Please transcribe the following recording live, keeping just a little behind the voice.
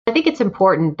I think it's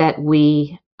important that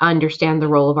we understand the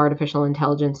role of artificial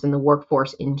intelligence in the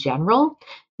workforce in general,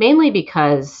 mainly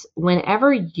because I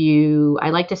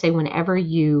like to say, whenever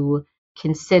you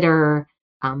consider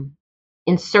um,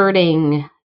 inserting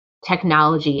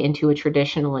technology into a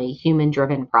traditionally human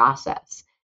driven process,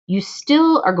 you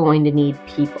still are going to need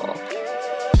people.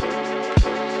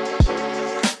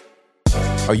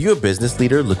 Are you a business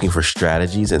leader looking for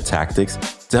strategies and tactics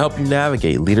to help you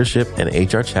navigate leadership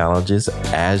and HR challenges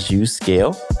as you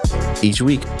scale? Each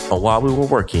week on While We Were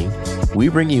Working, we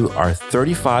bring you our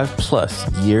 35 plus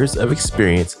years of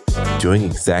experience doing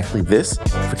exactly this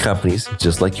for companies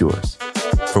just like yours.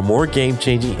 For more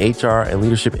game-changing HR and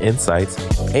leadership insights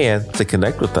and to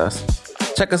connect with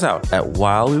us, check us out at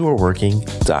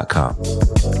whilewewereworking.com.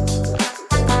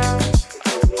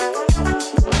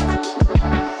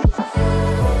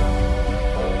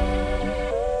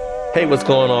 Hey, what's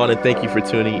going on? And thank you for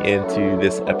tuning into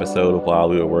this episode of While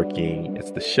We Were Working.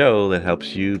 It's the show that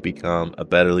helps you become a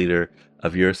better leader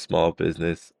of your small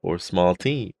business or small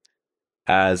team.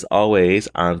 As always,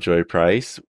 I'm Joy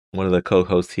Price, one of the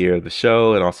co-hosts here of the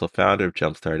show and also founder of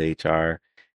Jumpstart HR,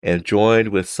 and joined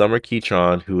with Summer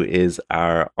Keytron, who is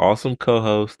our awesome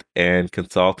co-host and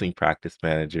consulting practice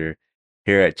manager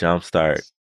here at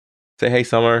Jumpstart. Say hey,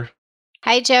 Summer.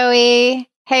 Hi, Joey.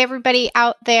 Hey, everybody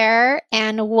out there,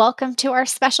 and welcome to our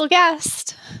special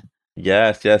guest.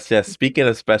 Yes. Speaking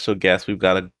of special guests, we've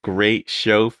got a great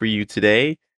show for you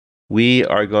today. We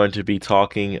are going to be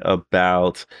talking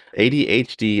about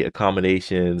ADHD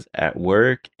accommodations at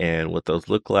work and what those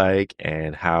look like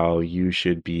and how you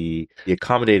should be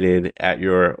accommodated at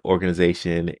your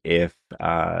organization if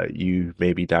you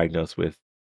may be diagnosed with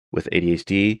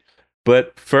ADHD.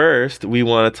 But first, we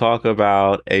want to talk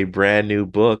about a brand new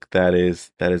book that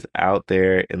is out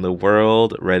there in the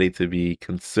world, ready to be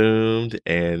consumed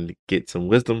and get some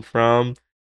wisdom from.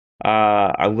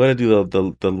 I'm going to do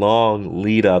the long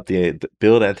lead up, the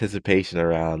build anticipation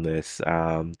around this.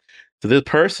 So this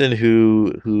person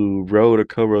who wrote or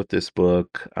co-wrote this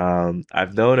book,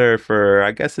 I've known her for,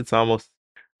 I guess it's almost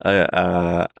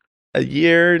a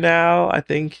year now. I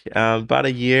think about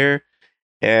a year.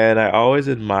 And I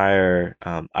admire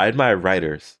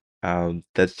writers.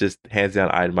 That's just hands down,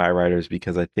 I admire writers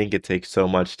because I think it takes so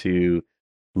much to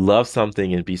love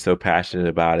something and be so passionate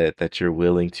about it that you're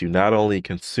willing to not only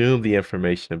consume the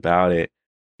information about it,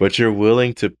 but you're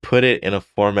willing to put it in a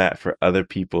format for other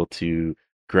people to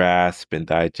grasp and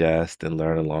digest and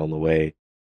learn along the way.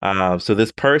 So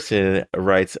this person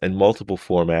writes in multiple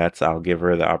formats. I'll give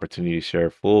her the opportunity to share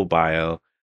a full bio.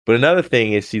 But another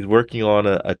thing is she's working on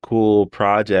a cool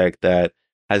project that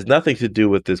has nothing to do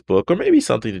with this book, or maybe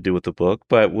something to do with the book,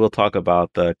 but we'll talk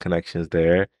about the connections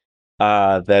there.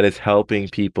 That is helping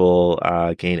people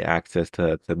gain access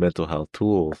to mental health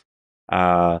tools.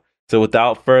 Uh, so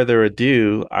without further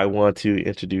ado, I want to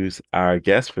introduce our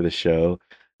guest for the show,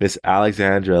 Miss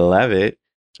Alexandra Levitt,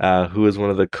 who is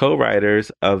one of the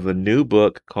co-writers of a new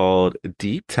book called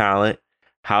Deep Talent: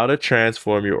 How to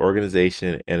Transform Your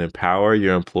Organization and Empower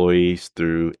Your Employees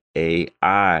Through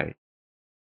AI.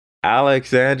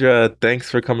 Alexandra,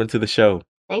 thanks for coming to the show.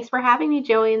 Thanks for having me,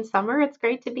 Joey and Summer. It's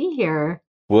great to be here.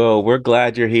 Well, we're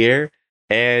glad you're here.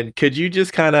 And could you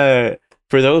just kind of,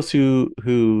 for those who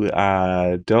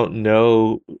don't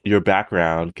know your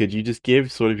background, could you just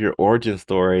give sort of your origin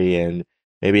story and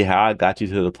maybe how it got you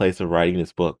to the place of writing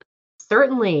this book?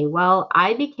 Certainly. Well,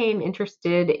 I became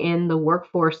interested in the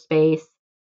workforce space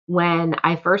when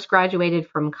I first graduated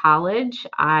from college.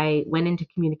 I went into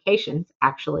communications,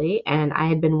 actually, and I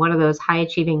had been one of those high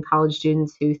achieving college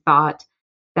students who thought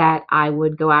that I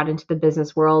would go out into the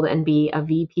business world and be a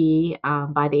VP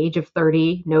by the age of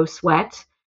 30, no sweat.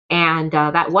 And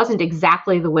that wasn't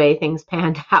exactly the way things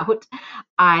panned out.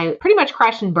 I pretty much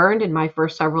crashed and burned in my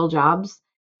first several jobs.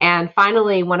 And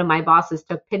finally, one of my bosses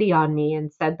took pity on me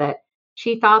and said that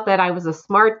she thought that I was a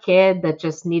smart kid that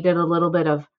just needed a little bit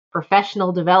of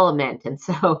professional development. And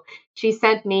so she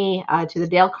sent me to the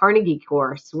Dale Carnegie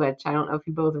course, which I don't know if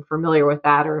you both are familiar with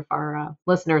that or if our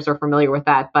listeners are familiar with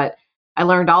that, but I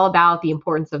learned all about the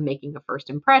importance of making a first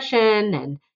impression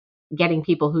and getting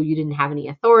people who you didn't have any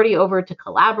authority over to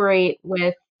collaborate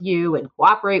with you and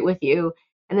cooperate with you.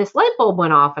 And this light bulb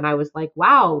went off, and I was like,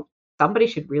 wow, somebody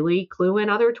should really clue in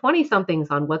other 20 somethings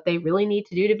on what they really need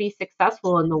to do to be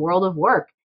successful in the world of work.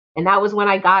 And that was when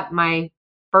I got my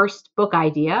first book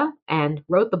idea and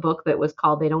wrote the book that was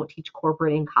called They Don't Teach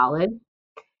Corporate in College.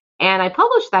 And I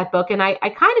published that book, and I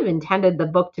kind of intended the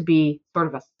book to be sort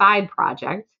of a side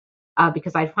project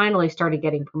because I finally started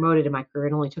getting promoted in my career.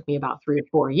 It only took me about 3 or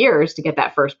 4 years to get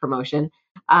that first promotion.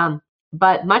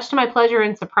 But much to my pleasure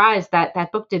and surprise,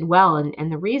 that book did well.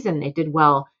 And the reason it did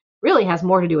well really has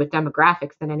more to do with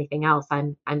demographics than anything else.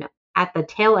 I'm at the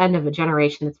tail end of a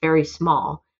generation that's very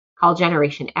small called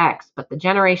Generation X, but the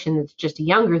generation that's just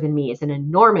younger than me is an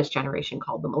enormous generation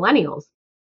called the Millennials.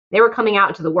 They were coming out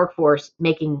into the workforce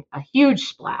making a huge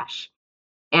splash.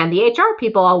 And the HR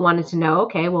people all wanted to know,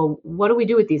 okay, well, what do we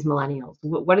do with these millennials?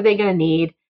 What are they going to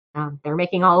need? They're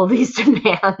making all of these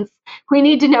demands. We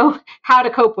need to know how to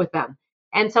cope with them.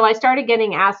 And so I started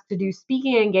getting asked to do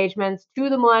speaking engagements to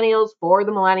the millennials, for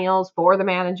the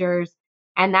managers.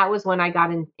 And that was when I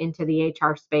got into the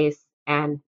HR space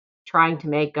and trying to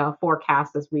make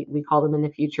forecasts, as we call them in the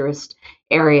futurist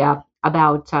area,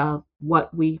 about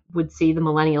what we would see the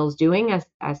millennials doing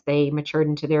as they matured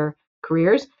into their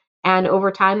careers. And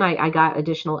over time, I got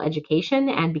additional education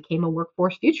and became a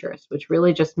workforce futurist, which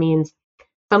really just means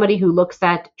somebody who looks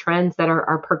at trends that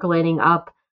are percolating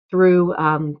up through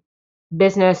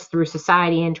business, through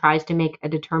society, and tries to make a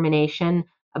determination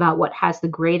about what has the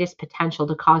greatest potential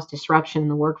to cause disruption in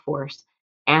the workforce.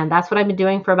 And that's what I've been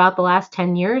doing for about the last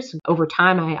 10 years. Over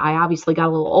time, I obviously got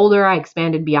a little older. I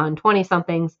expanded beyond 20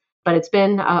 somethings, but it's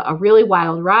been a really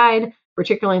wild ride,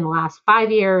 particularly in the last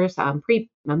 5 years,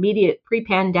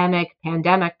 pre-pandemic,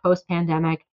 pandemic,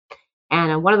 post-pandemic.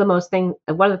 And one of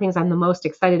the things I'm the most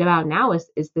excited about now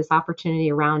is this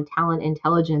opportunity around talent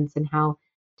intelligence and how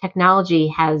technology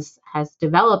has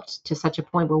developed to such a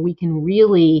point where we can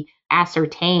really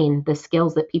ascertain the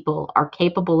skills that people are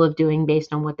capable of doing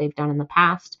based on what they've done in the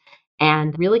past,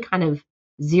 and really kind of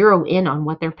zero in on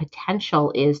what their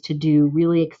potential is to do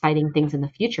really exciting things in the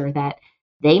future that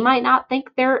they might not think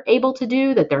they're able to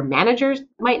do, that their managers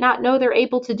might not know they're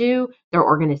able to do, their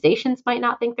organizations might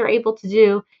not think they're able to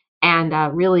do, and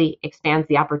really expands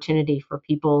the opportunity for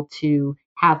people to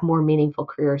have more meaningful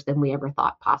careers than we ever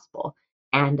thought possible.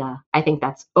 And I think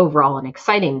that's overall an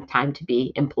exciting time to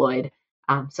be employed.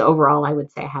 So overall, I would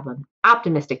say I have an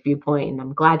optimistic viewpoint, and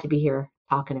I'm glad to be here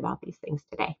talking about these things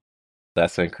today.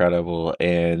 That's incredible.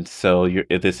 And so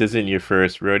if this isn't your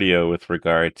first rodeo with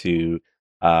regard to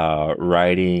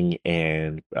writing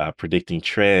and predicting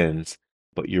trends,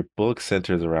 but your book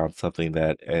centers around something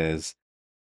that is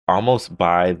almost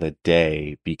by the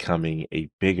day becoming a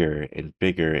bigger and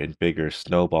bigger and bigger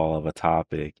snowball of a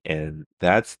topic. And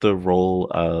that's the role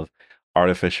of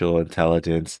artificial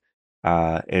intelligence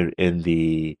in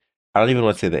the, I don't even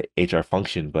want to say the HR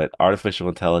function, but artificial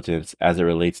intelligence as it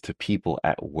relates to people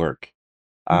at work.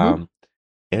 Mm-hmm. Um,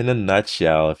 in a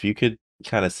nutshell, if you could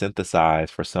kind of synthesize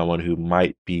for someone who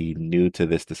might be new to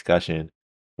this discussion,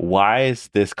 why is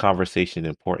this conversation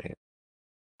important?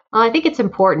 Well, I think it's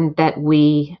important that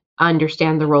we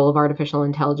understand the role of artificial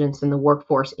intelligence in the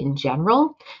workforce in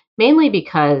general, mainly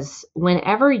because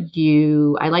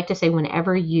I like to say,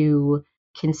 whenever you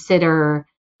consider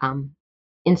um,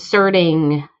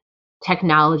 inserting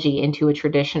technology into a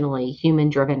traditionally human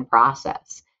driven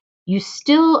process, you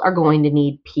still are going to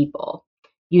need people.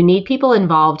 You need people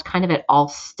involved kind of at all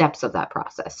steps of that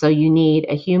process. So you need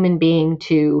a human being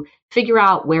to figure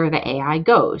out where the AI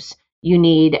goes. You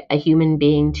need a human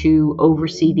being to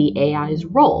oversee the AI's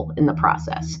role in the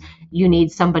process. You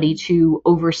need somebody to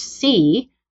oversee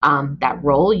that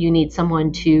role. You need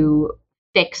someone to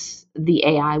fix the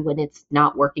AI when it's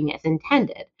not working as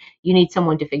intended. You need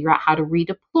someone to figure out how to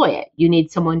redeploy it. You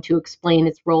need someone to explain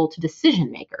its role to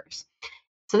decision makers.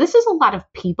 So this is a lot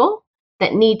of people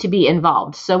that need to be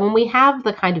involved. So when we have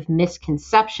the kind of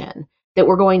misconception that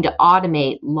we're going to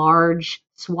automate large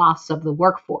swaths of the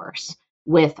workforce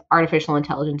with artificial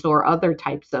intelligence or other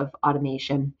types of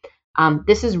automation,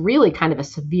 this is really kind of a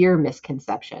severe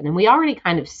misconception. And we already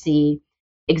kind of see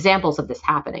examples of this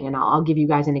happening. And I'll give you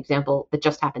guys an example that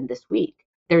just happened this week.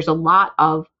 There's a lot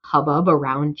of hubbub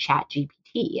around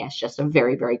ChatGPT as just a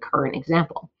very, very current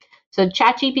example. So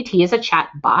ChatGPT is a chat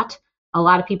bot. A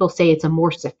lot of people say it's a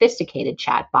more sophisticated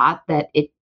chat bot, that it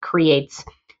creates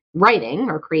writing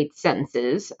or creates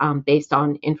sentences based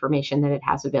on information that it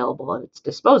has available at its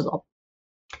disposal.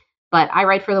 But I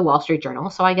write for the Wall Street Journal,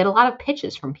 so I get a lot of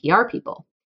pitches from PR people.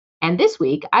 And this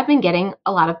week, I've been getting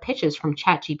a lot of pitches from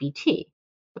ChatGPT.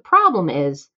 The problem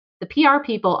is the PR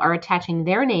people are attaching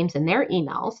their names and their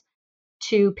emails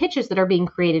to pitches that are being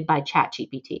created by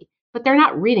ChatGPT, but they're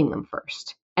not reading them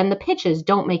first. And the pitches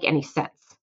don't make any sense.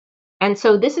 And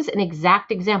so this is an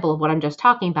exact example of what I'm just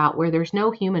talking about, where there's no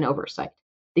human oversight.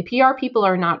 The PR people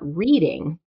are not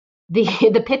reading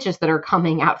the pitches that are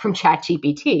coming out from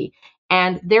ChatGPT,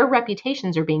 and their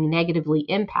reputations are being negatively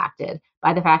impacted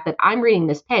by the fact that I'm reading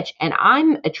this pitch and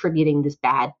I'm attributing this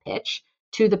bad pitch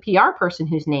to the PR person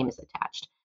whose name is attached.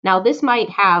 Now, this might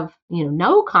have,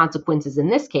 no consequences in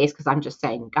this case, because I'm just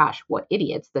saying, gosh, what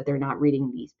idiots that they're not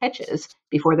reading these pitches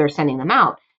before they're sending them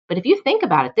out. But if you think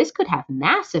about it, this could have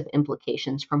massive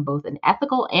implications from both an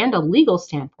ethical and a legal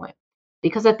standpoint.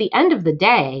 Because at the end of the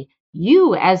day,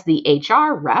 you as the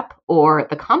HR rep or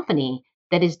the company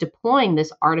that is deploying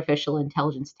this artificial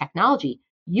intelligence technology,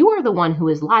 you are the one who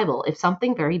is liable if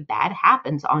something very bad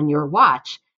happens on your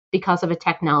watch because of a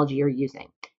technology you're using.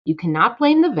 You cannot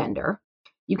blame the vendor.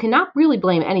 You cannot really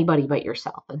blame anybody but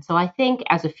yourself. And so I think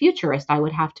as a futurist, I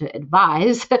would have to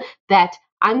advise that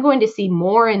I'm going to see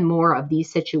more and more of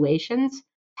these situations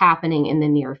happening in the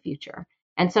near future.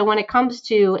 And so when it comes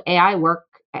to AI work,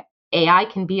 AI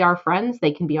can be our friends,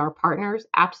 they can be our partners.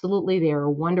 Absolutely, they're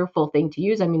a wonderful thing to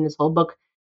use. I mean, this whole book,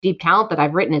 Deep Talent, that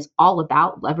I've written is all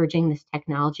about leveraging this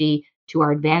technology to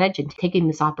our advantage and taking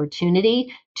this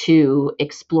opportunity to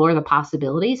explore the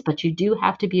possibilities. But you do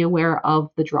have to be aware of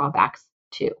the drawbacks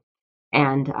too.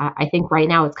 And I think right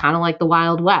now it's kind of like the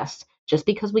Wild West. Just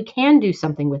because we can do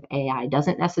something with AI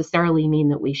doesn't necessarily mean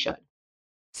that we should.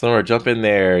 Summer, jump in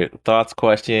there. Thoughts,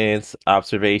 questions,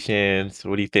 observations.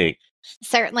 What do you think?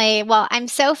 Certainly. Well, I'm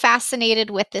so fascinated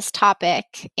with this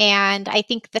topic. And I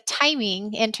think the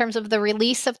timing in terms of the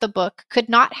release of the book could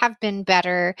not have been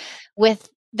better with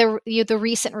the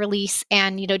recent release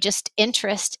and just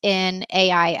interest in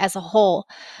AI as a whole.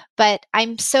 But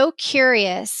I'm so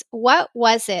curious, what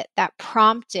was it that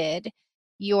prompted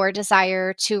your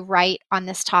desire to write on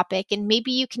this topic? And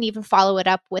maybe you can even follow it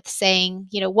up with saying,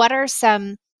 what are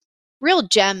some real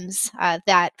gems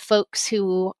that folks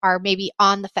who are maybe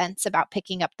on the fence about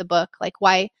picking up the book, like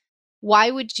why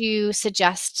would you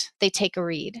suggest they take a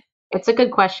read? It's a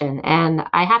good question. And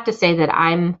I have to say that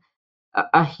I'm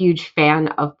a huge fan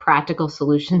of practical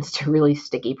solutions to really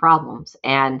sticky problems.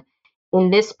 And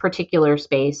in this particular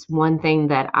space, one thing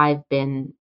that I've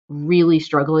been really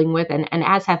struggling with, and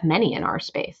as have many in our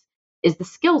space, is the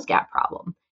skills gap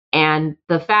problem. And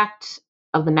the fact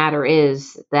of the matter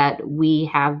is that we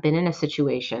have been in a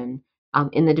situation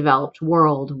in the developed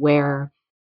world where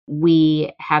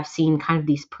we have seen kind of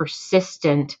these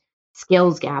persistent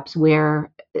skills gaps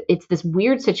where it's this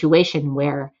weird situation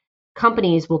where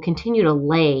companies will continue to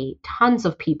lay tons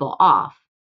of people off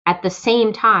at the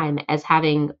same time as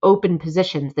having open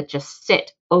positions that just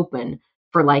sit open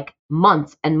for like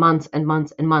months and months and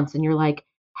months and months. And you're like,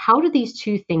 how do these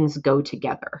two things go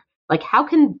together? Like, how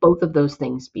can both of those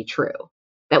things be true?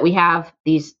 That we have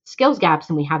these skills gaps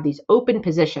and we have these open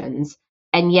positions,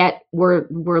 and yet we're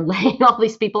laying all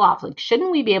these people off. Like,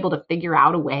 shouldn't we be able to figure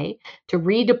out a way to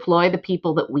redeploy the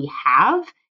people that we have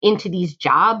into these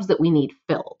jobs that we need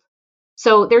filled?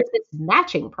 So there's this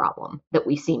matching problem that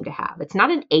we seem to have. It's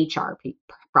not an HR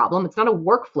problem, it's not a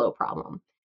workflow problem.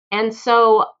 And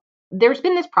so there's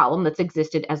been this problem that's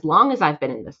existed as long as I've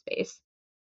been in this space.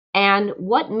 And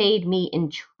what made me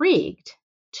intrigued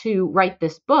to write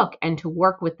this book and to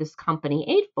work with this company,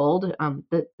 Eightfold,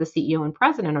 the CEO and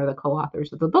president are the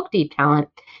co-authors of the book Deep Talent,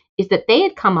 is that they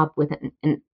had come up with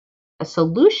a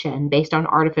solution based on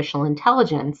artificial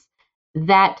intelligence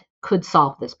that could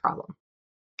solve this problem.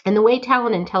 And the way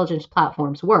talent intelligence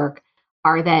platforms work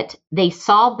are that they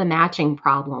solve the matching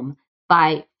problem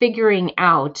by figuring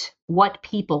out what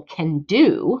people can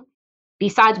do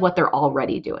besides what they're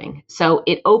already doing. So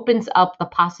it opens up the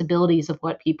possibilities of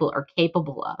what people are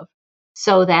capable of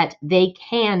so that they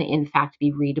can, in fact,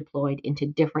 be redeployed into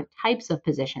different types of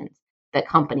positions that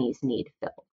companies need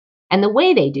filled. And the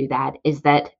way they do that is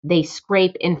that they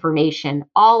scrape information,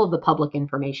 all of the public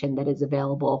information that is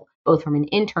available, both from an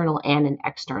internal and an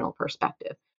external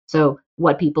perspective. So,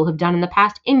 what people have done in the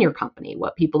past in your company,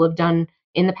 what people have done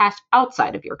in the past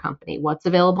outside of your company, what's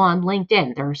available on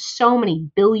LinkedIn. There are so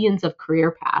many billions of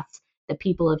career paths that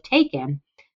people have taken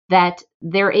that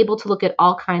they're able to look at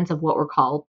all kinds of what were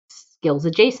called skills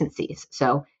adjacencies.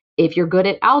 So if you're good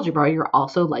at algebra, you're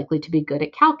also likely to be good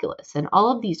at calculus, and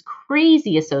all of these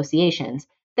crazy associations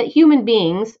that human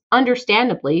beings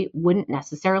understandably wouldn't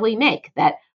necessarily make,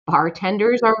 that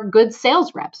bartenders are good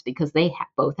sales reps because they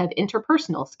both have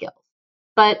interpersonal skills.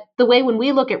 But the way when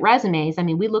we look at resumes, I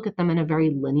mean, we look at them in a very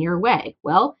linear way.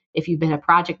 Well, if you've been a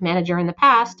project manager in the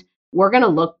past, we're going to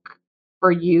look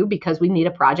for you because we need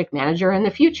a project manager in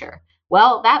the future.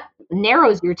 Well, that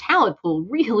narrows your talent pool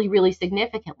really, really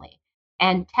significantly.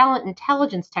 And talent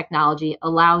intelligence technology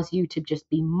allows you to just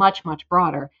be much, much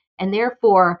broader. And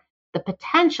therefore, the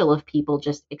potential of people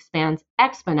just expands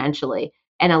exponentially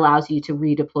and allows you to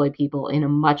redeploy people in a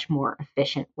much more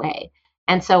efficient way.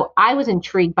 And so I was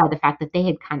intrigued by the fact that they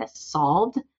had kind of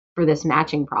solved for this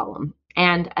matching problem.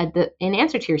 And in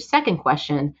answer to your second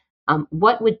question,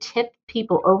 what would tip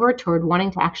people over toward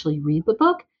wanting to actually read the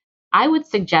book? I would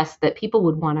suggest that people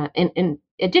would want to, in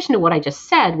addition to what I just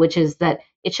said, which is that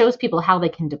it shows people how they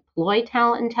can deploy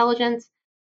talent intelligence.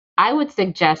 I would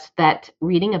suggest that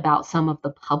reading about some of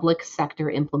the public sector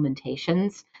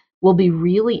implementations will be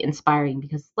really inspiring,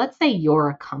 because let's say you're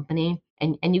a company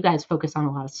and you guys focus on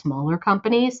a lot of smaller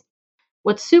companies.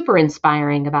 What's super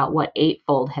inspiring about what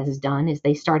Eightfold has done is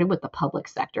they started with the public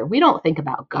sector. We don't think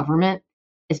about government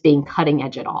as being cutting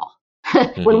edge at all.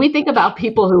 When Hmm. we think about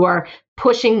people who are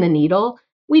pushing the needle,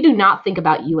 we do not think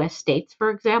about US states, for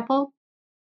example.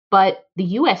 But the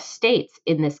US states,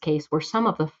 in this case, were some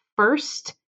of the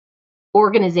first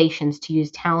organizations to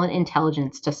use talent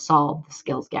intelligence to solve the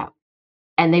skills gap.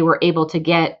 And they were able to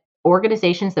get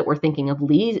organizations that were thinking of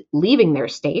leaving their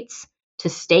states to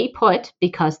stay put,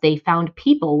 because they found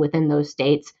people within those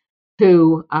states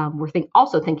who were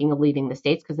also thinking of leaving the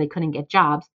states because they couldn't get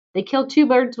jobs. They killed two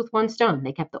birds with one stone.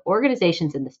 They kept the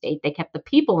organizations in the state, they kept the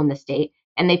people in the state,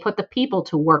 and they put the people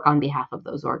to work on behalf of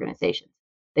those organizations.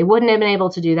 They wouldn't have been able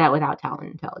to do that without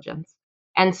talent intelligence.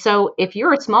 And so, if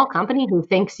you're a small company who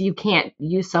thinks you can't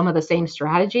use some of the same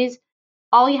strategies,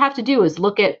 all you have to do is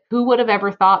look at who would have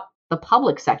ever thought the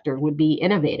public sector would be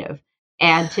innovative.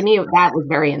 And to me, that was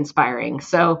very inspiring.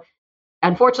 So,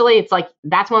 unfortunately, it's like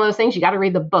that's one of those things you got to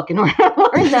read the book in order to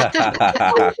learn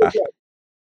that.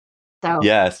 So,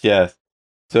 Yes, yes.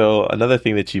 So another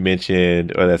thing that you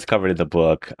mentioned, or that's covered in the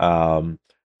book,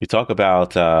 you talk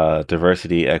about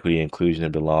diversity, equity, inclusion,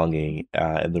 and belonging,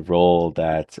 and the role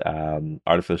that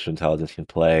artificial intelligence can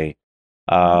play.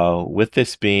 With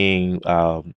this being,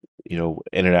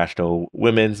 International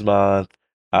Women's Month,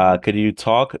 could you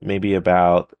talk maybe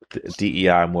about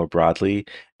DEI more broadly,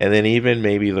 and then even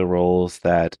maybe the roles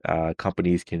that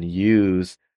companies can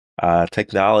use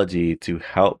technology to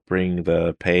help bring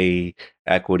the pay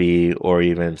equity or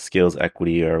even skills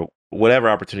equity or whatever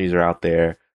opportunities are out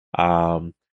there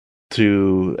um,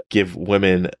 to give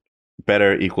women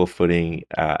better equal footing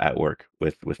at work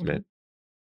with mhm. men.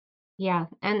 Yeah,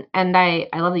 and I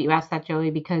love that you asked that,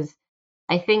 Joey, because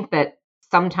I think that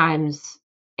sometimes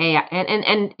AI,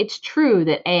 and it's true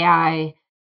that AI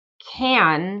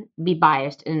can be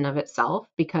biased in and of itself,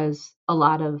 because a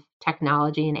lot of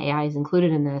technology, and AI is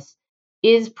included in this,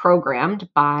 is programmed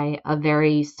by a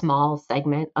very small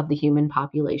segment of the human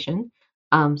population,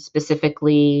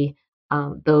 specifically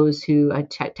those who are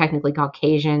technically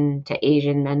Caucasian to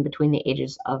Asian men between the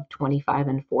ages of 25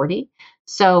 and 40.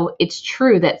 So it's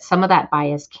true that some of that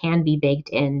bias can be baked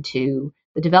into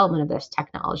the development of this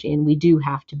technology, and we do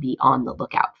have to be on the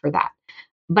lookout for that.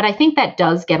 But I think that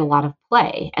does get a lot of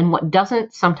play. And what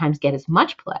doesn't sometimes get as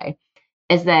much play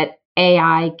is that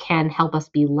AI can help us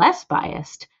be less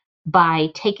biased by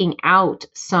taking out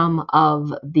some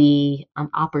of the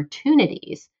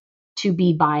opportunities to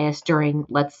be biased during,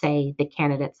 let's say, the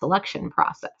candidate selection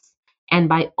process. And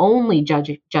by only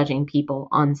judging people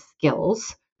on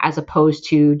skills as opposed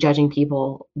to judging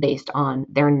people based on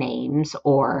their names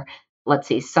or, let's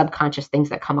say, subconscious things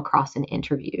that come across in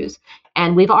interviews.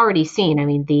 And we've already seen, I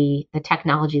mean, the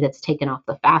technology that's taken off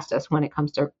the fastest when it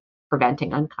comes to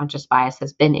preventing unconscious bias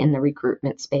has been in the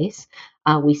recruitment space.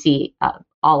 We see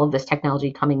all of this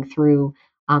technology coming through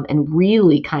and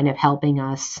really kind of helping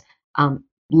us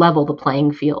level the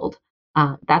playing field.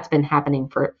 That's been happening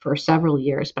for several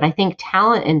years. But I think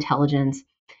talent intelligence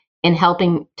in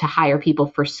helping to hire people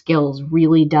for skills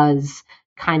really does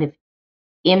kind of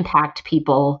impact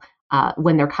people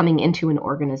when they're coming into an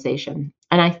organization.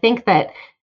 And I think that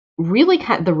really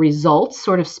the results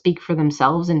sort of speak for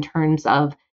themselves in terms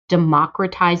of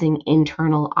democratizing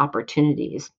internal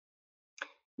opportunities.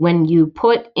 When you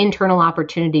put internal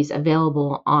opportunities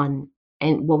available on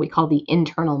and what we call the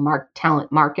internal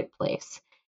talent marketplace,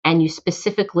 and you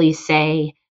specifically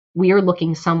say we are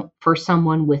looking for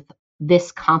someone with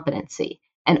this competency,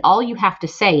 and all you have to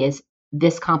say is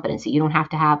this competency. You don't have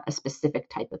to have a specific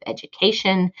type of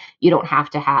education. You don't have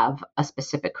to have a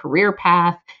specific career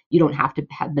path. You don't have to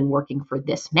have been working for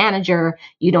this manager.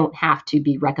 You don't have to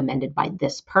be recommended by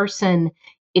this person.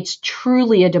 It's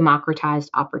truly a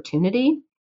democratized opportunity.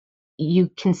 You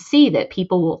can see that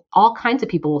all kinds of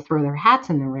people will throw their hats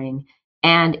in the ring.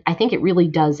 And I think it really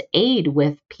does aid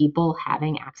with people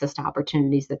having access to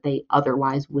opportunities that they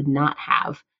otherwise would not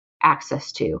have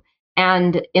access to.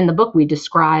 And in the book, we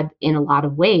describe in a lot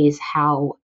of ways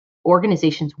how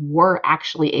organizations were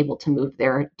actually able to move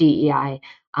their DEI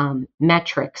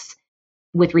metrics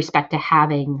with respect to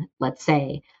having, let's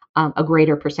say, a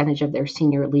greater percentage of their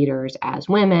senior leaders as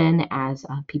women, as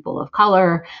people of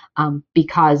color,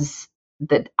 because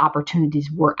the opportunities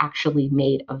were actually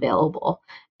made available.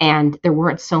 And there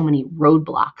weren't so many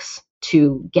roadblocks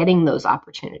to getting those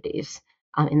opportunities.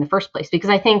 in the first place. Because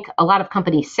I think a lot of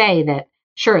companies say that,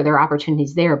 sure, there are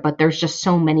opportunities there, but there's just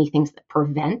so many things that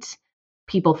prevent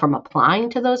people from applying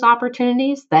to those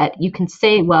opportunities that you can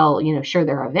say, well, sure,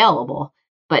 they're available,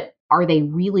 but are they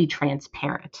really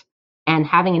transparent? And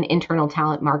having an internal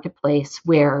talent marketplace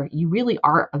where you really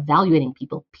are evaluating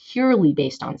people purely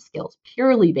based on skills,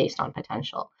 purely based on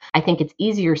potential, I think it's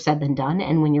easier said than done.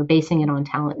 And when you're basing it on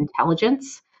talent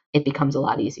intelligence, it becomes a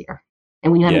lot easier.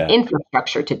 And when you have an Yeah,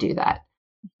 infrastructure to do that,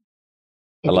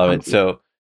 I it love it. becomes easier.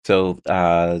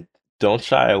 So don't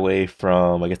shy away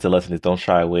from, I guess the lesson is don't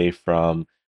shy away from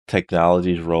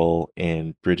technology's role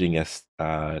in bridging us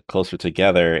closer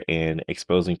together and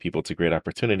exposing people to great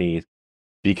opportunities.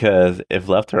 Because if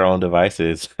left to our own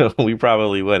devices, we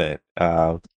probably wouldn't.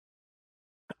 All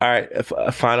right,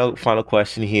 a final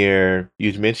question here.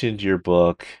 You mentioned your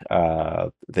book,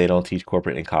 They Don't Teach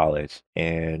Corporate in College,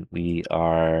 and we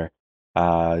are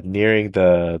nearing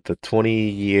the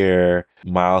 20-year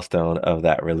milestone of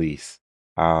that release.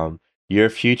 You're a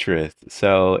futurist,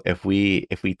 so if we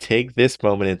take this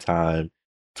moment in time,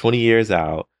 20 years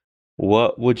out,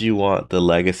 what would you want the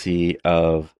legacy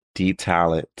of Deep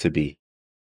Talent to be?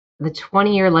 The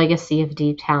 20-year legacy of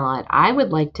Deep Talent, I would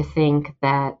like to think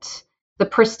that the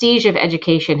prestige of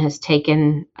education has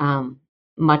taken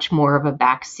much more of a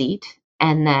back seat,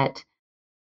 and that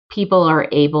people are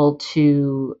able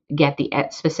to get the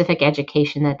specific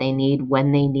education that they need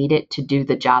when they need it to do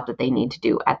the job that they need to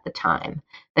do at the time.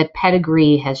 That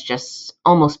pedigree has just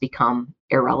almost become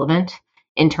irrelevant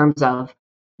in terms of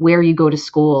where you go to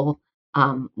school,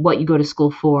 what you go to school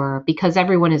for, because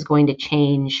everyone is going to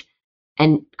change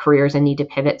and careers and need to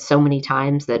pivot so many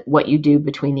times that what you do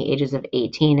between the ages of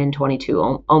 18 and 22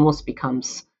 almost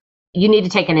becomes, you need to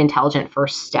take an intelligent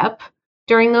first step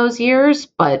during those years,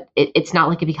 but it's not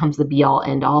like it becomes the be all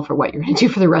end all for what you're going to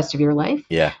do for the rest of your life.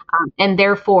 Yeah. And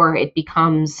therefore, it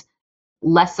becomes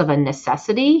less of a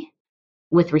necessity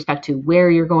with respect to where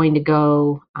you're going to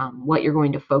go, what you're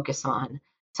going to focus on.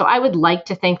 So I would like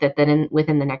to think that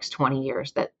within the next 20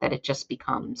 years that it just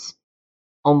becomes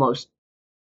almost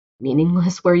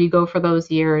meaningless where you go for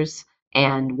those years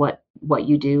and what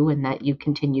you do, and that you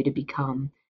continue to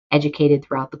become educated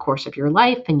throughout the course of your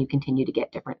life, and you continue to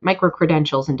get different micro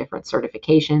credentials and different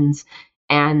certifications,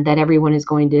 and that everyone is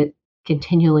going to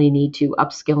continually need to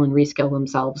upskill and reskill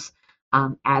themselves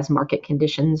as market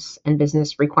conditions and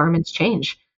business requirements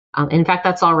change. In fact,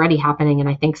 that's already happening, and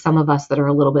I think some of us that are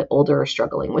a little bit older are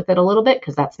struggling with it a little bit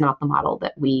because that's not the model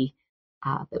that we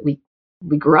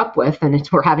grew up with, and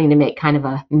we're having to make kind of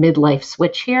a midlife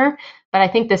switch here. But I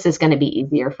think this is going to be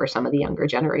easier for some of the younger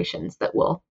generations that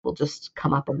will just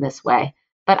come up in this way.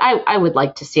 But I would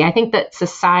like to see. I think that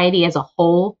society as a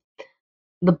whole,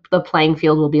 the playing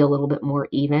field will be a little bit more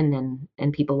even,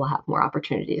 and people will have more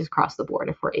opportunities across the board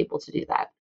if we're able to do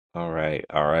that. All right.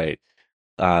 All right.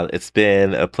 It's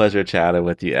been a pleasure chatting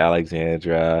with you,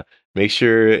 Alexandra. Make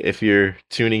sure if you're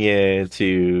tuning in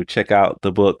to check out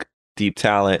the book Deep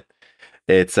Talent.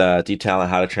 It's Deep Talent: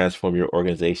 How to Transform Your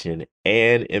Organization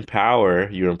and Empower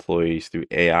Your Employees Through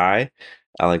AI.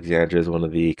 Alexandra is one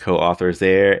of the co-authors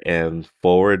there, and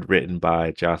forward written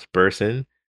by Josh Bersin,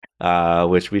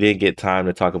 which we didn't get time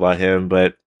to talk about him,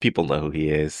 but people know who he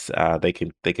is. They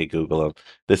can Google him.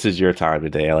 This is your time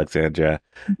today, Alexandra.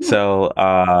 So,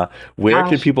 where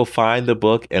can Gosh. people find the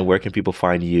book, and where can people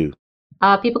find you?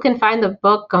 People can find the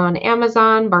book on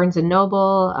Amazon, Barnes and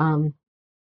Noble,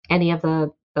 any of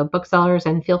the booksellers,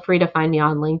 and feel free to find me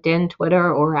on LinkedIn,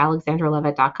 Twitter, or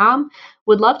alexandralevitt.com.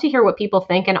 Would love to hear what people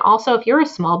think. And also, if you're a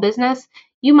small business,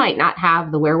 you might not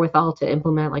have the wherewithal to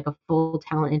implement like a full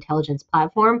talent intelligence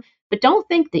platform, but don't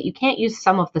think that you can't use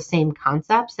some of the same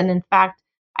concepts. And in fact,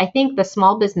 I think the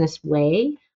small business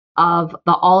way of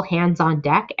the all hands on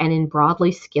deck and in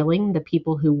broadly skilling the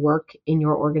people who work in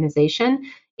your organization,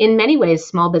 in many ways,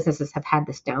 small businesses have had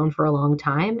this down for a long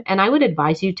time. And I would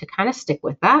advise you to kind of stick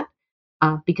with that,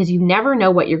 because you never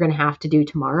know what you're going to have to do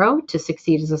tomorrow to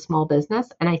succeed as a small business.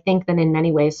 And I think that in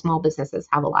many ways, small businesses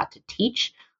have a lot to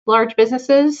teach large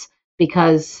businesses,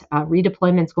 because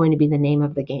redeployment is going to be the name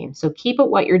of the game. So keep at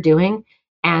what you're doing,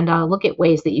 and look at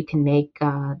ways that you can make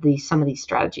some of these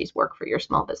strategies work for your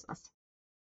small business.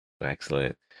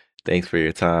 Excellent. Thanks for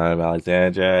your time,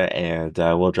 Alexandra. And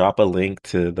we'll drop a link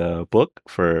to the book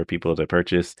for people to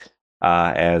purchase,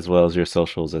 as well as your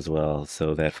socials as well,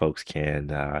 so that folks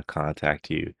can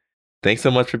contact you. Thanks so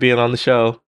much for being on the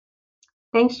show.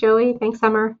 Thanks, Joey. Thanks,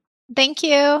 Summer. Thank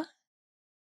you.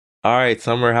 All right,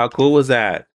 Summer, how cool was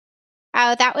that?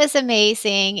 Oh, that was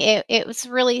amazing. It was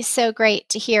really so great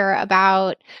to hear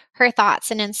about her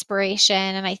thoughts and inspiration.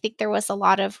 And I think there was a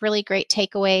lot of really great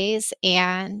takeaways.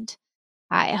 And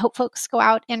I hope folks go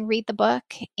out and read the book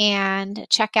and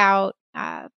check out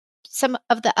some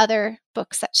of the other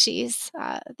books that she's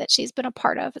been a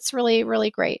part of. It's really, really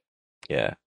great.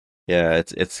 Yeah. Yeah,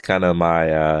 it's kind of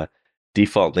my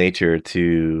default nature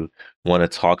to want to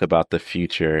talk about the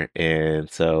future, and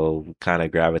so kind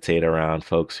of gravitate around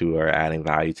folks who are adding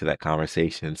value to that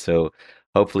conversation. So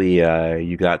hopefully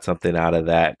you got something out of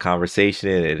that conversation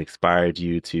and it inspired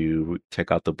you to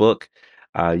check out the book.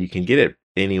 You can get it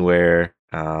anywhere,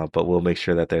 but we'll make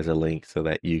sure that there's a link so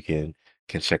that you can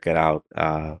check it out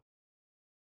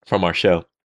from our show.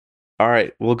 All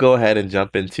right, we'll go ahead and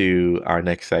jump into our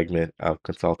next segment of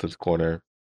Consultants Corner.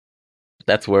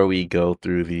 That's where we go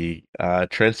through the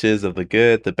trenches of the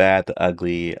good, the bad, the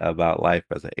ugly about life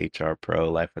as an HR pro,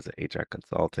 life as an HR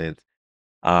consultant.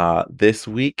 This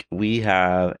week, we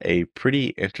have a pretty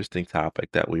interesting topic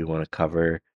that we want to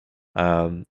cover.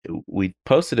 We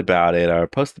posted about it or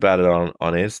posted about it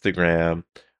on Instagram,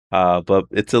 but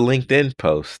it's a LinkedIn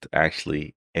post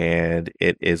actually, and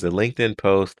it is a LinkedIn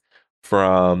post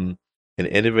from an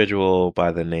individual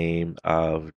by the name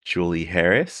of Julie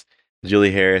Harris.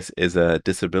 Julie Harris is a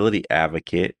disability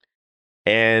advocate,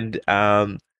 and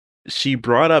she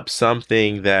brought up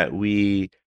something that we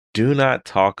do not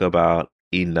talk about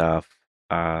enough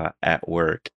at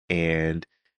work, and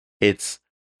it's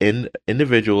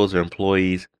individuals or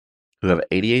employees who have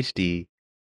ADHD,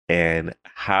 and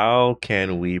how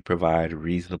can we provide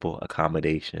reasonable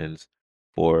accommodations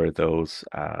for those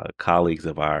colleagues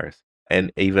of ours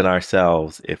and even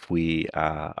ourselves if we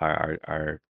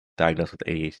are diagnosed with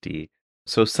ADHD.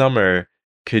 So, Summer,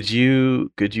 could you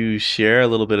share a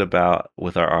little bit about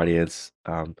with our audience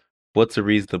what's a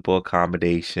reasonable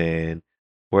accommodation?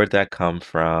 Where'd that come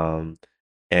from?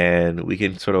 And we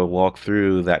can sort of walk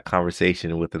through that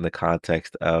conversation within the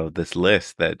context of this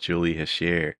list that Julie has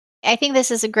shared. I think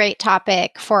this is a great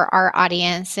topic for our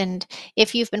audience. And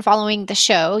if you've been following the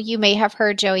show, you may have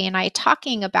heard Joey and I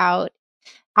talking about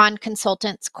on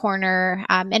Consultants Corner,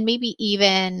 and maybe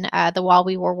even the While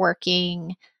We Were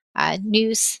Working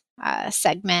news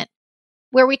segment,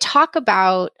 where we talk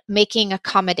about making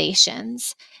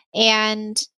accommodations.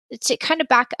 And to kind of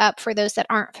back up for those that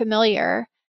aren't familiar,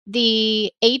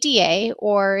 the ADA,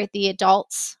 or the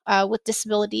Adults with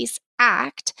Disabilities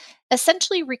Act,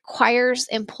 essentially requires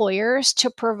employers to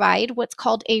provide what's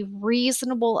called a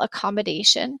reasonable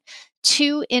accommodation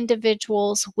to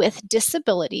individuals with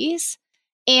disabilities.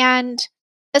 And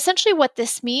essentially what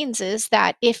this means is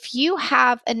that if you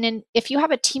have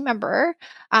a team member,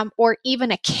 or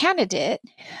even a candidate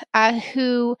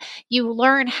who you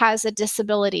learn has a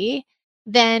disability,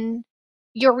 then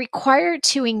you're required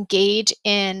to engage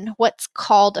in what's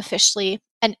called officially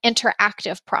an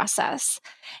interactive process.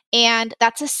 And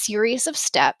that's a series of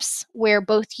steps where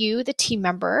both you, the team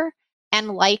member,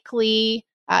 and likely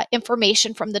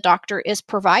information from the doctor is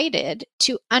provided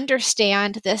to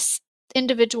understand this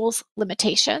individual's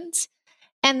limitations.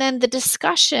 And then the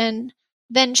discussion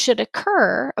then should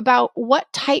occur about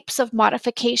what types of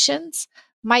modifications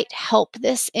might help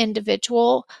this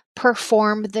individual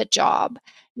perform the job.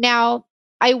 Now,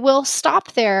 I will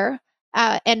stop there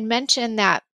and mention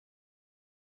that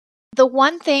the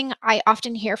one thing I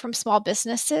often hear from small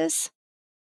businesses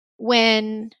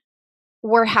when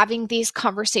we're having these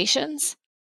conversations,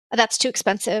 that's too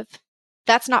expensive.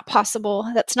 That's not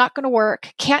possible. That's not going to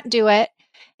work. Can't do it.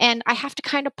 And I have to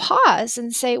kind of pause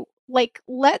and say,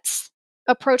 let's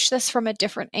approach this from a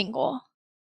different angle.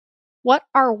 What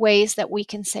are ways that we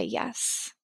can say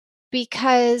yes?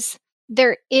 Because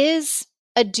there is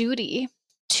a duty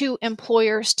to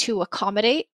employers to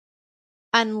accommodate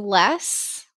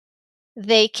unless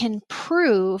they can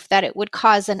prove that it would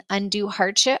cause an undue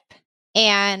hardship.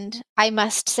 And I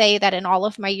must say that in all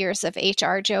of my years of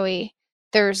HR, Joey,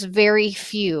 there's very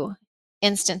few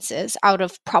instances out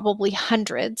of probably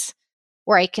hundreds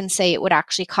where I can say it would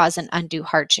actually cause an undue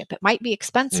hardship. It might be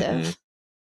expensive. Mm-hmm.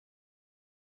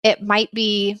 It might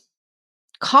be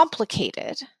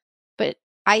complicated, but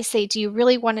I say, do you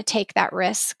really want to take that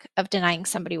risk of denying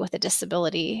somebody with a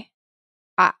disability?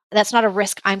 That's not a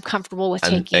risk I'm comfortable with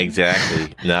taking.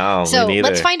 Exactly. No, so me neither.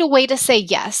 Let's find a way to say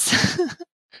yes.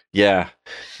 Yeah.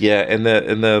 And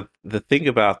the thing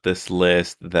about this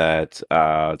list that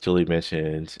Julie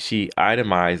mentioned, she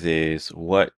itemizes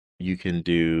what you can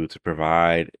do to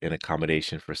provide an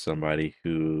accommodation for somebody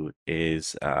who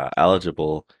is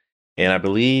eligible. And I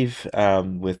believe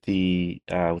with the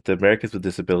Americans with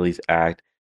Disabilities Act,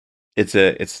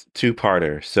 it's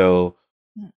two-parter. So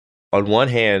on one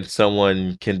hand,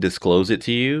 someone can disclose it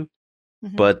to you,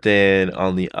 Mhm. but then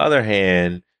on the other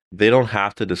hand, they don't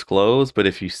have to disclose, but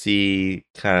if you see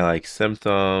kind of like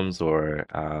symptoms or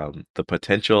the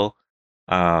potential,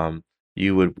 um,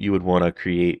 you would want to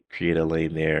create a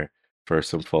lane there for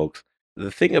some folks.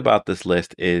 The thing about this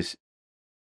list is,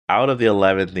 out of the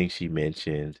 11 things she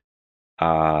mentioned,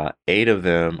 eight of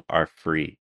them are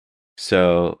free.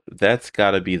 So that's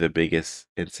got to be the biggest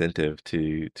incentive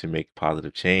to make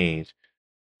positive change.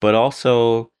 But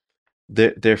also,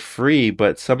 they're free,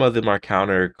 but some of them are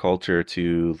counterculture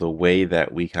to the way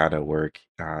that we kind of work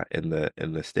in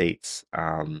the States.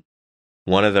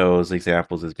 One of those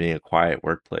examples is being a quiet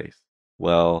workplace.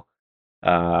 Well,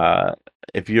 uh,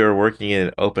 if you're working in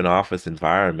an open office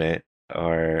environment,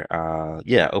 or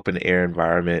yeah, open air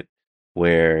environment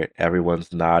where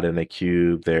everyone's not in a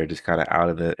cube, they're just kind of out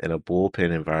in a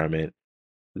bullpen environment,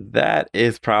 that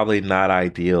is probably not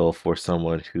ideal for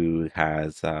someone who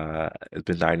has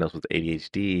been diagnosed with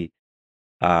ADHD.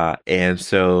 And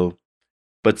so,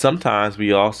 but sometimes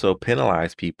we also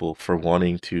penalize people for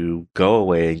wanting to go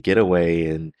away and get away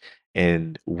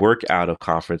and work out of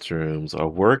conference rooms or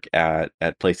work at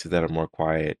places that are more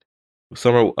quiet.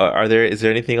 Summer, is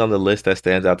there anything on the list that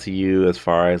stands out to you as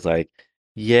far as like,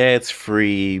 yeah, it's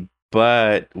free,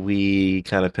 but we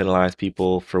kind of penalize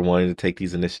people for wanting to take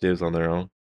these initiatives on their own?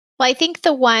 Well, I think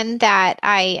the one that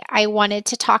I wanted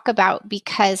to talk about,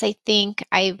 because I think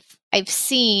I've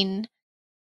seen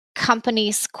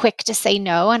companies quick to say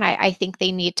no, and I think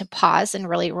they need to pause and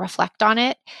really reflect on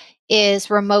it, is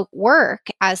remote work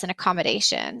as an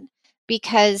accommodation.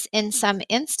 Because in some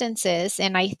instances,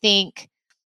 and I think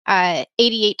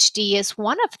ADHD is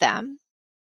one of them,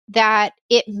 that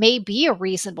it may be a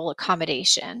reasonable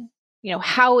accommodation.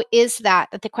 How is that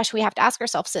the question we have to ask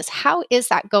ourselves is, how is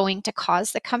that going to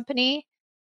cause the company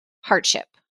hardship?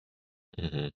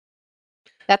 Hmm.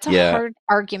 That's a Yeah. hard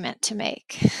argument to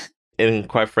make. And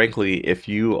quite frankly, if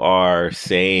you are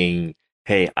saying,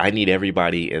 hey, I need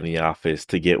everybody in the office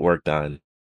to get work done,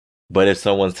 but if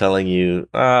someone's telling you,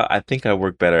 I think I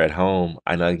work better at home,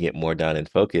 I know I can get more done and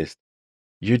focused,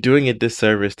 you're doing a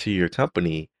disservice to your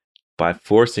company by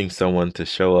forcing someone to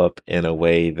show up in a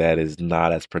way that is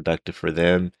not as productive for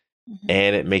them. Mhm.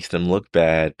 And it makes them look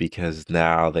bad because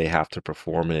now they have to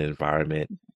perform in an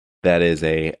environment that is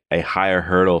a higher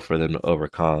hurdle for them to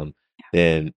overcome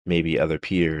than maybe other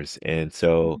peers. And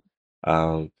so, Mhm.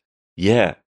 um,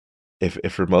 yeah,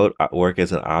 if remote work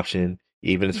is an option,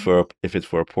 even Mhm. if it's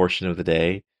for a portion of the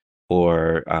day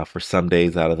or for some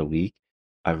days out of the week,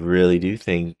 I really do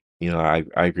think, I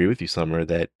agree with you, Summer,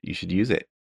 that you should use it.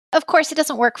 Of course, it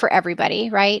doesn't work for everybody,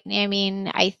 right? I mean,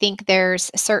 I think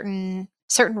there's certain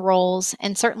roles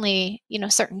and certainly,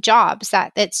 certain jobs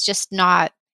that it's just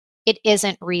not, it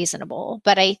isn't reasonable.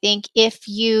 But I think if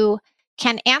you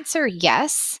can answer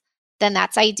yes, then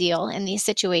that's ideal in these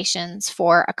situations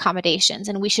for accommodations.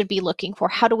 And we should be looking for,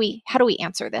 how do we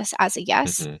answer this as a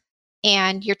yes? Hmm.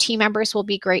 And your team members will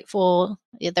be grateful.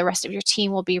 The rest of your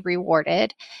team will be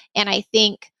rewarded. And I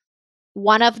think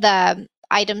one of the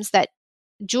items that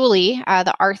Julie,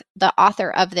 the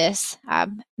author of this,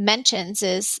 mentions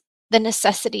is the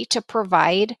necessity to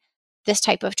provide this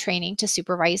type of training to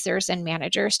supervisors and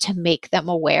managers to make them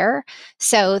aware,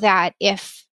 so that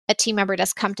if a team member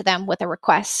does come to them with a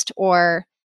request, or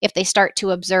if they start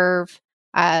to observe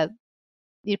uh,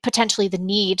 potentially the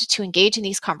need to engage in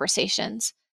these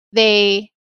conversations,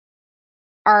 they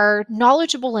are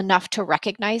knowledgeable enough to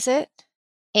recognize it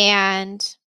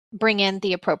and bring in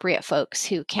the appropriate folks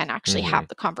who can actually Hmm. have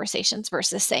the conversations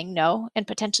versus saying no and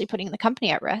potentially putting the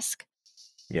company at risk.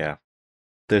 Yeah.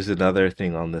 There's another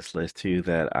thing on this list too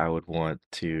that I would want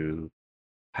to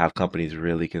have companies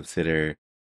really consider.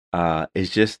 Is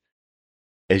just,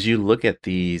 as you look at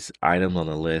these items on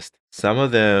the list, some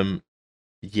of them,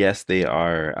 yes, they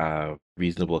are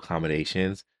reasonable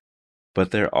accommodations,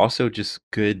 but they're also just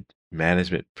good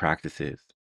management practices.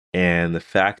 And the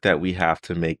fact that we have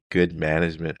to make good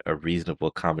management a reasonable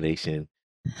accommodation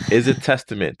is a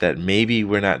testament that maybe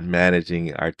we're not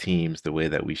managing our teams the way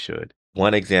that we should.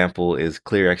 One example is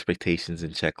clear expectations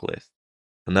and checklists.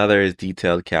 Another is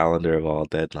detailed calendar of all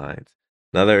deadlines.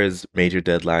 Another is major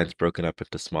deadlines broken up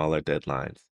into smaller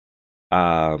deadlines.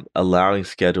 Allowing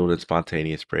scheduled and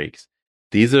spontaneous breaks.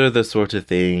 These are the sorts of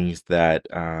things that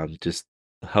just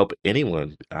help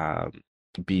anyone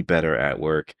be better at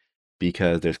work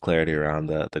because there's clarity around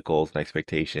the goals and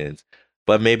expectations.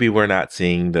 But maybe we're not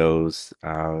seeing those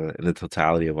in the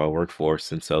totality of our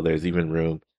workforce, and so there's even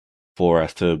room for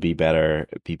us to be better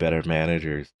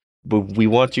managers. But we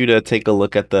want you to take a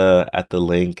look at the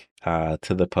link to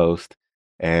the post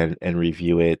and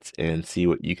review it and see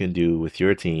what you can do with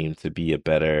your team to be a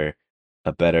better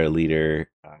a better leader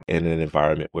in an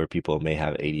environment where people may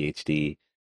have ADHD.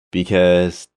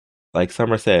 Because, like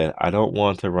Summer said, I don't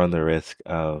want to run the risk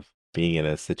of being in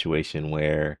a situation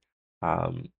where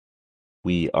um,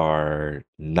 we are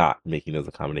not making those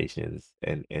accommodations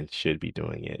and should be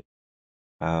doing it.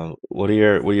 What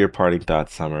are your parting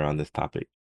thoughts, Summer, on this topic?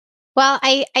 Well,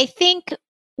 I think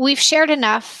we've shared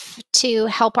enough to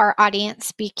help our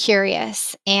audience be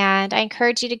curious. And I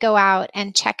encourage you to go out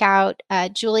and check out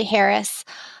Julie Harris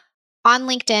on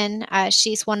LinkedIn.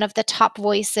 She's one of the top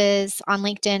voices on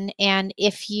LinkedIn. And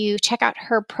if you check out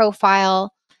her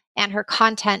profile and her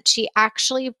content, she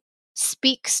actually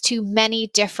speaks to many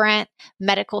different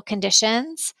medical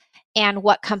conditions and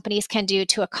what companies can do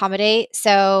to accommodate.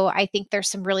 So I think there's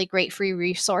some really great free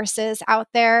resources out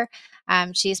there.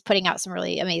 She's putting out some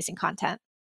really amazing content.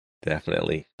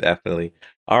 Definitely, definitely.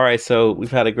 All right, so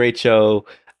we've had a great show.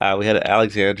 We had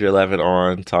Alexandria Levin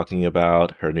on talking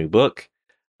about her new book,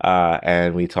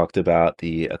 and we talked about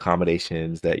the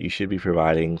accommodations that you should be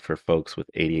providing for folks with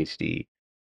ADHD.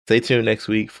 Stay tuned next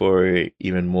week for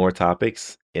even more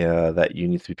topics that you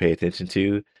need to pay attention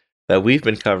to that we've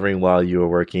been covering while you were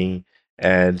working.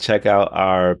 And check out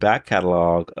our back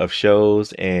catalog of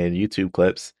shows and YouTube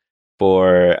clips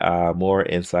for more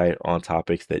insight on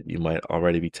topics that you might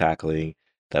already be tackling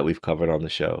that we've covered on the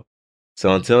show.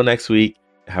 So until next week,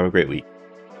 have a great week.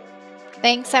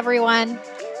 Thanks, everyone.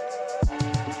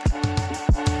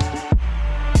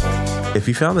 If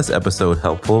you found this episode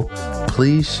helpful,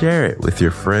 please share it with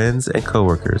your friends and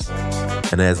coworkers.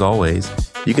 And as always,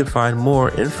 you can find more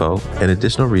info and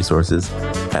additional resources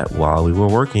at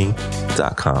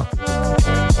whilewewereworking.com.